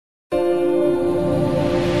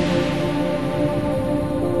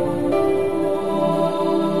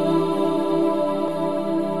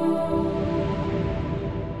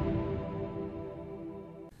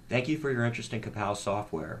Thank you for your interest in Kapow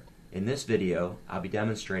software. In this video, I'll be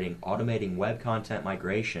demonstrating automating web content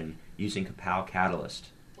migration using Kapow Katalyst.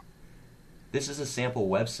 This is a sample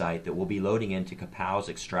website that we'll be loading into Kapow's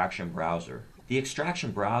extraction browser. The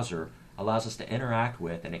extraction browser allows us to interact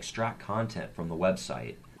with and extract content from the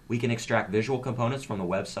website. We can extract visual components from the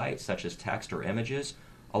website, such as text or images,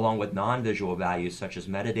 along with non-visual values such as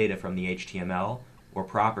metadata from the HTML or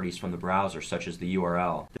properties from the browser such as the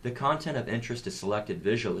URL. The content of interest is selected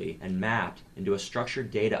visually and mapped into a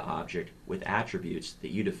structured data object with attributes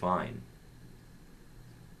that you define.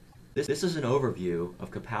 This is an overview of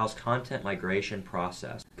Kapow's content migration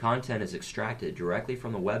process. Content is extracted directly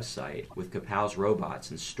from the website with Kapow's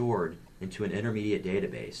robots and stored into an intermediate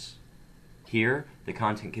database. Here, the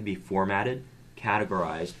content can be formatted,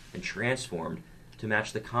 categorized, and transformed to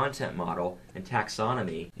match the content model and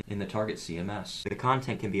taxonomy in the target CMS. The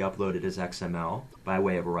content can be uploaded as XML by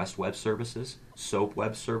way of REST web services, SOAP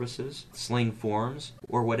web services, Sling forms,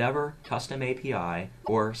 or whatever custom API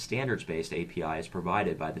or standards-based API is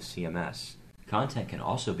provided by the CMS. Content can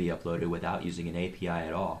also be uploaded without using an API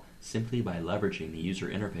at all, simply by leveraging the user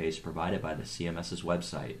interface provided by the CMS's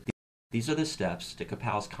website. These are the steps to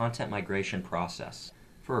Kapow's content migration process.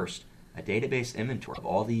 First, a database inventory of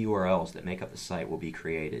all the URLs that make up the site will be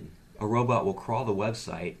created. A robot will crawl the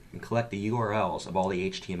website and collect the URLs of all the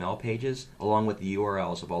HTML pages, along with the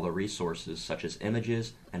URLs of all the resources such as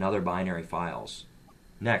images and other binary files.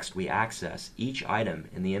 Next, we access each item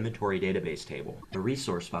in the inventory database table. The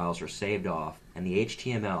resource files are saved off, and the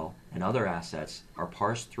HTML and other assets are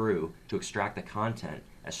parsed through to extract the content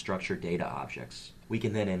as structured data objects. We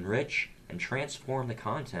can then enrich and transform the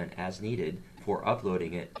content as needed before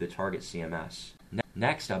uploading it to the target CMS.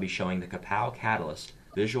 Next, I'll be showing the Kapow Katalyst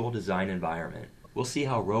visual design environment. We'll see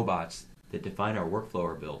how robots that define our workflow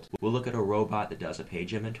are built. We'll look at a robot that does a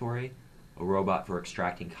page inventory, a robot for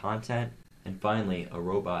extracting content, and finally, a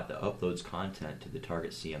robot that uploads content to the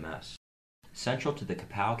target CMS. Central to the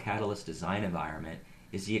Kapow Katalyst design environment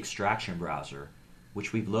is the extraction browser,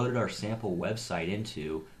 which we've loaded our sample website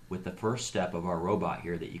into with the first step of our robot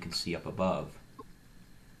here that you can see up above.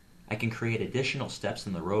 I can create additional steps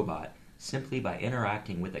in the robot simply by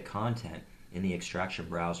interacting with the content in the extraction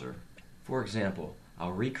browser. For example,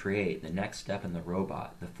 I'll recreate the next step in the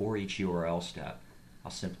robot, the for each URL step.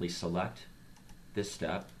 I'll simply select this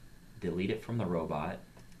step, delete it from the robot,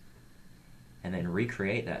 and then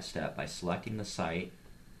recreate that step by selecting the site,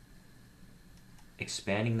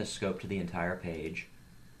 expanding the scope to the entire page,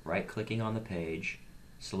 right-clicking on the page,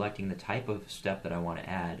 selecting the type of step that I want to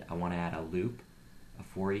add. I want to add a loop, a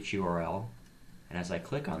for each URL, and as I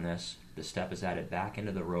click on this, the step is added back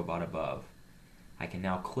into the robot above. I can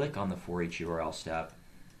now click on the for each URL step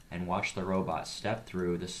and watch the robot step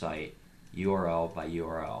through the site URL by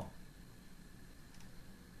URL.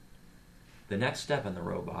 The next step in the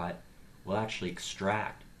robot will actually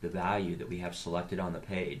extract the value that we have selected on the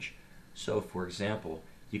page. So for example,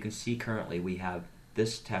 you can see currently we have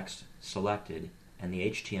this text selected, and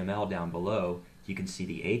the HTML down below, you can see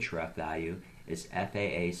the href value is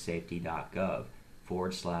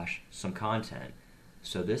faasafety.gov/some content.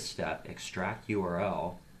 So this step, extract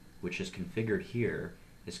URL, which is configured here,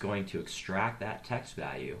 is going to extract that text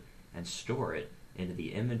value and store it into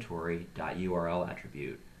the inventory.url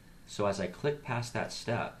attribute. So as I click past that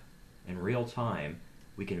step, in real time,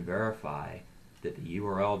 we can verify that the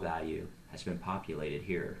URL value has been populated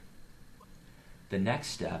here. The next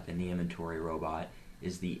step in the inventory robot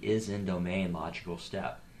is the isInDomain logical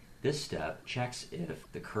step. This step checks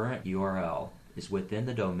if the current URL is within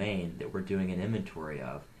the domain that we're doing an inventory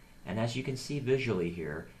of. And as you can see visually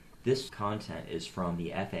here, this content is from the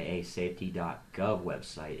faasafety.gov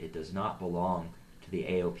website. It does not belong to the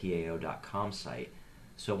aopao.com site.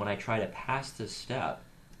 So when I try to pass this step,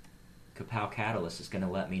 Kapow Katalyst is going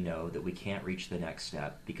to let me know that we can't reach the next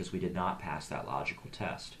step because we did not pass that logical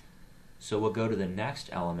test. So we'll go to the next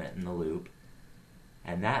element in the loop,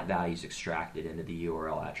 and that value is extracted into the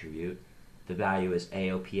URL attribute. The value is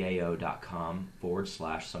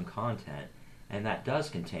aopao.com/some content, and that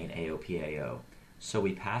does contain aopao. So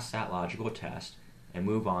we pass that logical test and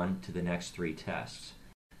move on to the next three tests.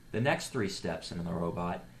 The next three steps in the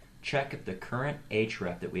robot check if the current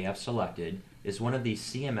href that we have selected is one of these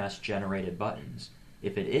CMS generated buttons.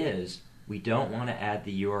 If it is, we don't want to add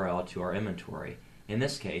the URL to our inventory. In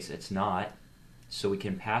this case, it's not, so we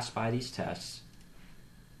can pass by these tests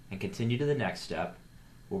and continue to the next step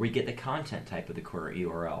where we get the content type of the current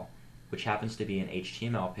URL, which happens to be an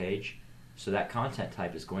HTML page, so that content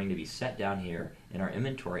type is going to be set down here in our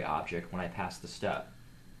inventory object when I pass the step.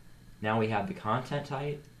 Now we have the content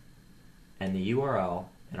type and the URL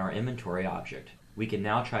in our inventory object. We can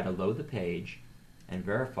now try to load the page and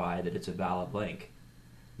verify that it's a valid link.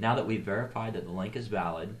 Now that we've verified that the link is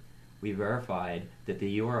valid, we verified that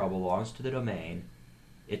the URL belongs to the domain,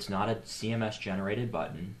 it's not a CMS generated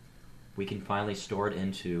button, we can finally store it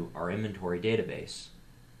into our inventory database.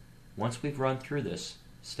 Once we've run through this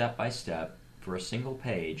step by step for a single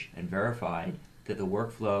page and verified that the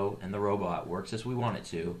workflow and the robot works as we want it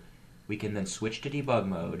to, we can then switch to debug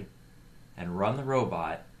mode and run the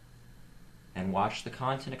robot and watch the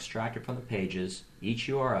content extracted from the pages, each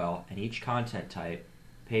URL and each content type,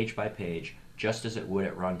 page by page, just as it would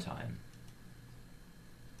at runtime.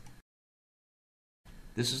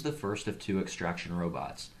 This is the first of two extraction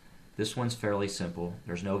robots. This one's fairly simple.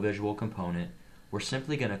 There's no visual component. We're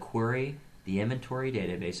simply going to query the inventory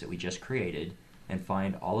database that we just created and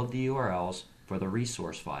find all of the URLs for the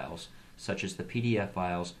resource files, such as the PDF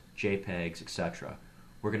files, JPEGs, etc.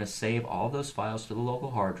 We're going to save all those files to the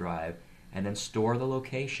local hard drive and then store the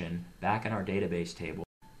location back in our database table.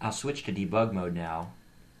 I'll switch to debug mode now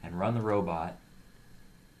and run the robot,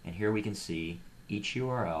 and here we can see each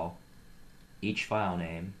URL, each file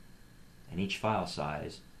name, and each file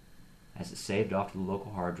size as it's saved off to the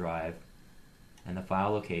local hard drive, and the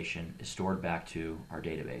file location is stored back to our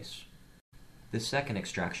database. This second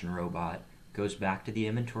extraction robot goes back to the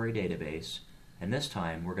inventory database, and this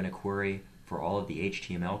time we're going to query for all of the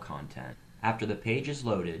HTML content. After the page is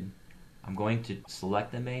loaded, I'm going to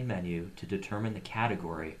select the main menu to determine the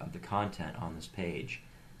category of the content on this page.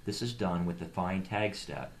 This is done with the find tag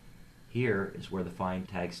step. Here is where the find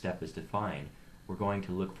tag step is defined. We're going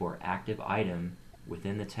to look for active item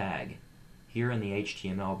within the tag. Here in the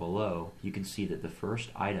HTML below, you can see that the first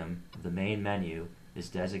item of the main menu is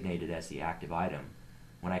designated as the active item.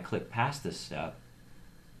 When I click past this step,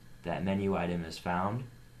 that menu item is found.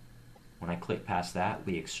 When I click past that,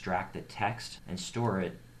 we extract the text and store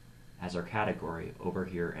it as our category over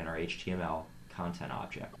here in our HTML content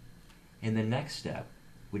object. In the next step,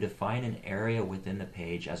 we define an area within the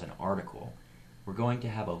page as an article. We're going to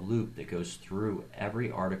have a loop that goes through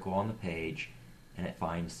every article on the page, and it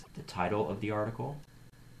finds the title of the article,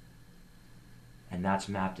 and that's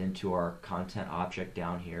mapped into our content object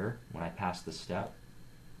down here when I pass the step.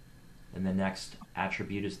 And the next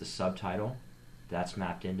attribute is the subtitle. That's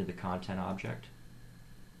mapped into the content object.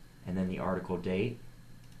 And then the article date.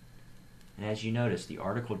 And as you notice, the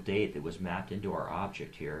article date that was mapped into our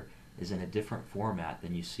object here is in a different format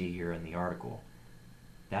than you see here in the article.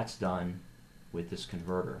 That's done with this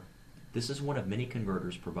converter. This is one of many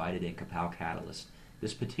converters provided in Kapow Katalyst.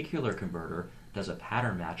 This particular converter does a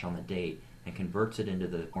pattern match on the date and converts it into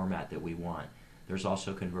the format that we want. There's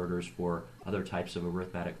also converters for other types of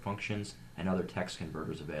arithmetic functions and other text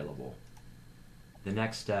converters available. The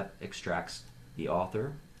next step extracts the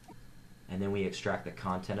author, and then we extract the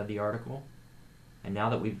content of the article. And now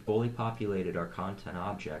that we've fully populated our content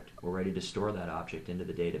object, we're ready to store that object into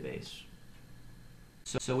the database.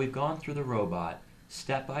 So we've gone through the robot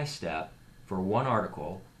step by step for one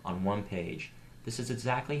article on one page. This is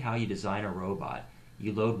exactly how you design a robot.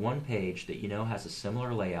 You load one page that you know has a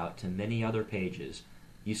similar layout to many other pages.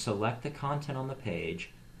 You select the content on the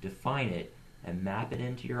page, define it, and map it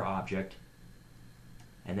into your object,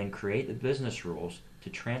 and then create the business rules to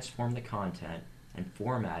transform the content and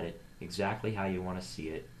format it exactly how you want to see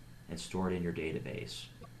it and store it in your database.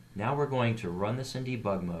 Now we're going to run this in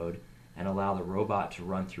debug mode and allow the robot to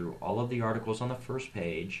run through all of the articles on the first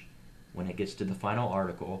page. When it gets to the final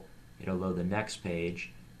article, it'll load the next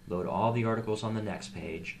page, load all the articles on the next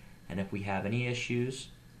page, and if we have any issues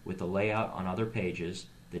with the layout on other pages,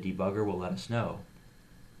 the debugger will let us know.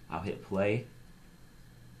 I'll hit play.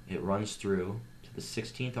 It runs through to the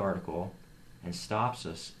 16th article and stops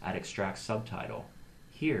us at extract subtitle.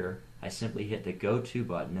 Here, I simply hit the Go To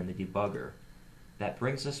button in the debugger. That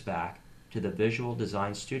brings us back to the Visual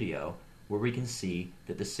Design Studio, where we can see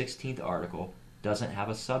that the 16th article doesn't have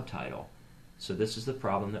a subtitle. So this is the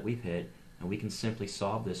problem that we've hit, and we can simply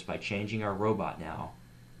solve this by changing our robot now.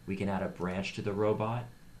 We can add a branch to the robot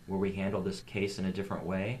where we handle this case in a different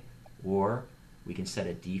way, or we can set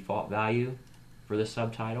a default value for the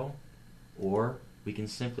subtitle, or we can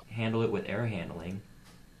simply handle it with error handling,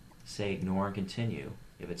 say ignore and continue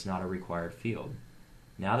if it's not a required field.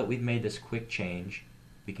 Now that we've made this quick change,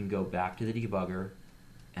 we can go back to the debugger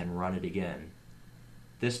and run it again.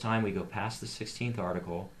 This time we go past the 16th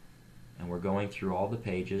article and we're going through all the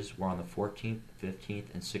pages. We're on the 14th,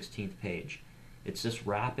 15th, and 16th page. It's this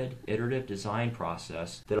rapid, iterative design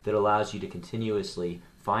process that allows you to continuously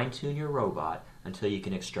fine-tune your robot until you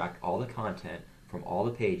can extract all the content from all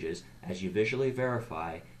the pages as you visually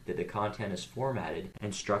verify that the content is formatted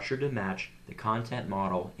and structured to match the content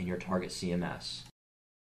model in your target CMS.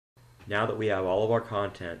 Now that we have all of our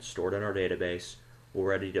content stored in our database, we're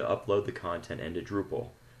ready to upload the content into Drupal.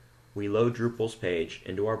 We load Drupal's page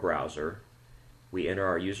into our browser. We enter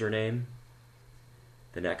our username.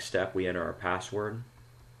 The next step, we enter our password.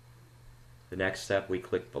 The next step, we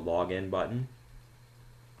click the login button.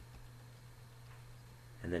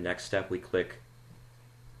 And the next step, we click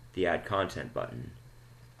the add content button.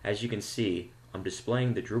 As you can see, I'm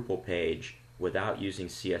displaying the Drupal page without using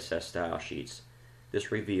CSS style sheets.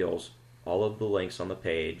 This reveals all of the links on the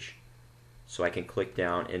page, so I can click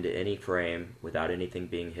down into any frame without anything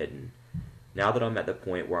being hidden. Now that I'm at the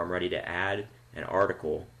point where I'm ready to add an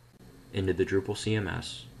article into the Drupal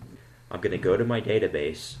CMS, I'm going to go to my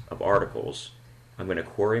database of articles. I'm going to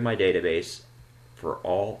query my database for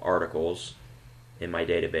all articles in my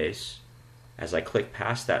database. As I click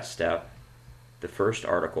past that step, the first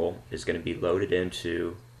article is going to be loaded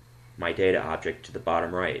into my data object to the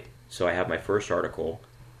bottom right. So I have my first article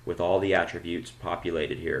with all the attributes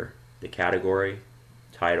populated here. The category,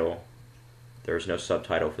 title, there's no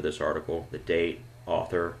subtitle for this article, the date,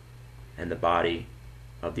 author, and the body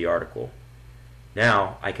of the article.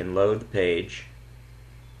 Now I can load the page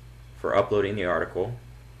for uploading the article,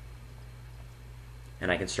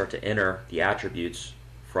 and I can start to enter the attributes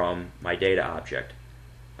from my data object.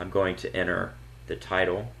 I'm going to enter the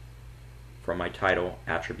title from my title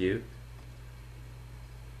attribute.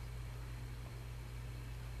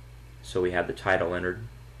 So we have the title entered.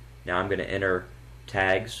 Now I'm going to enter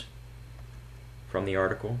tags from the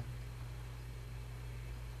article.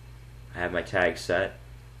 I have my tag set.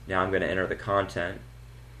 Now I'm going to enter the content.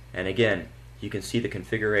 And again, you can see the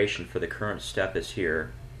configuration for the current step is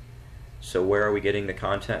here. So where are we getting the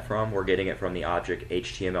content from? We're getting it from the object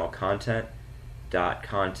HTML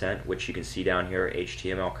content.content, which you can see down here,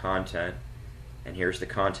 HTML content. And here's the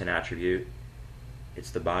content attribute.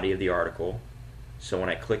 It's the body of the article. So when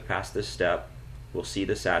I click past this step, we'll see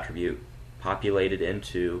this attribute populated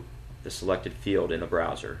into the selected field in the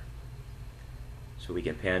browser. So we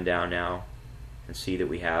can pan down now and see that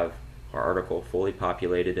we have our article fully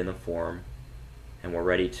populated in the form, and we're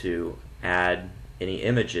ready to add any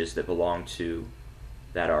images that belong to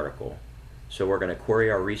that article. So we're going to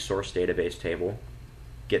query our resource database table,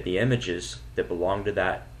 get the images that belong to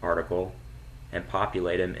that article, and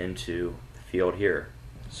populate them into the field here.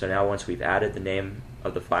 So now once we've added the name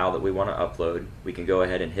of the file that we want to upload, we can go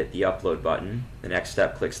ahead and hit the upload button. The next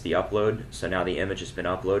step clicks the upload, so now the image has been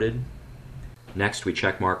uploaded. Next we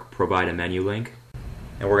checkmark provide a menu link,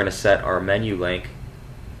 and we're going to set our menu link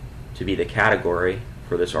to be the category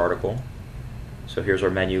for this article. So here's our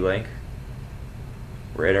menu link.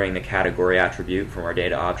 We're entering the category attribute from our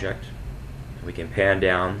data object. We can pan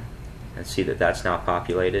down and see that that's now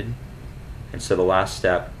populated. And so the last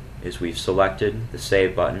step is we've selected the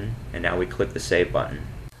Save button, and now we click the Save button.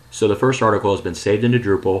 So the first article has been saved into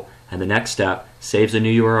Drupal, and the next step saves a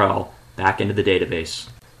new URL back into the database.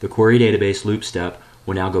 The query database loop step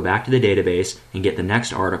will now go back to the database and get the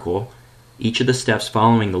next article. Each of the steps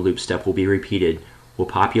following the loop step will be repeated. We'll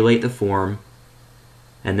populate the form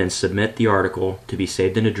and then submit the article to be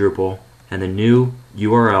saved into Drupal, and the new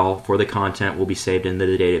URL for the content will be saved into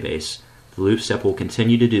the database. The loop step will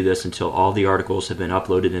continue to do this until all the articles have been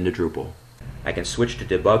uploaded into Drupal. I can switch to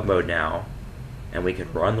debug mode now, and we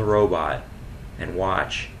can run the robot and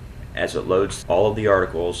watch as it loads all of the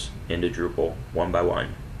articles into Drupal one by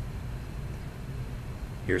one.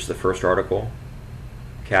 Here's the first article,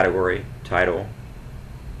 category, title,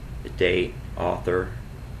 the date, author,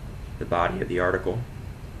 the body of the article,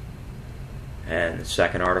 and the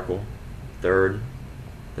second article, third,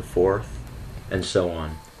 the fourth, and so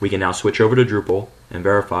on. We can now switch over to Drupal and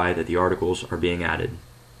verify that the articles are being added.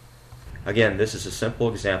 Again, this is a simple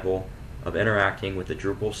example of interacting with the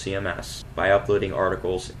Drupal CMS by uploading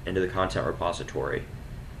articles into the content repository.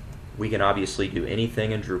 We can obviously do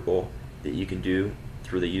anything in Drupal that you can do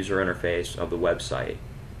through the user interface of the website,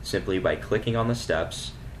 simply by clicking on the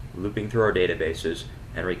steps, looping through our databases,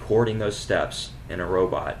 and recording those steps in a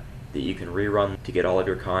robot that you can rerun to get all of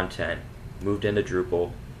your content moved into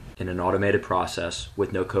Drupal in an automated process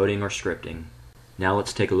with no coding or scripting. Now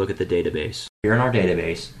let's take a look at the database. Here in our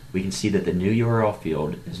database, we can see that the new URL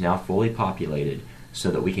field is now fully populated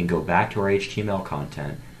so that we can go back to our HTML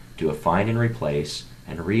content, do a find and replace,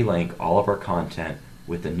 and relink all of our content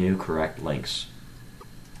with the new correct links.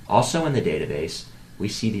 Also in the database, we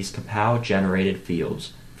see these Kapow generated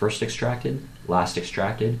fields: first extracted, last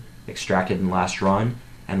extracted, extracted and last run,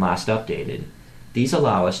 and last updated. These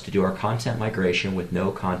allow us to do our content migration with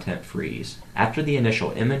no content freeze. After the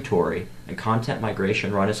initial inventory and content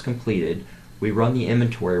migration run is completed, we run the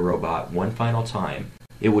inventory robot one final time.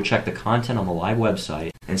 It will check the content on the live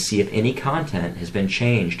website and see if any content has been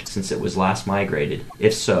changed since it was last migrated.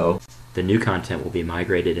 If so, the new content will be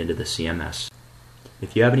migrated into the CMS.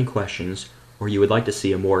 If you have any questions, or you would like to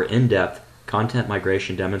see a more in-depth content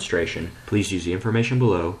migration demonstration, please use the information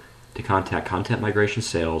below to contact Content Migration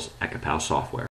Sales at Kapow Software.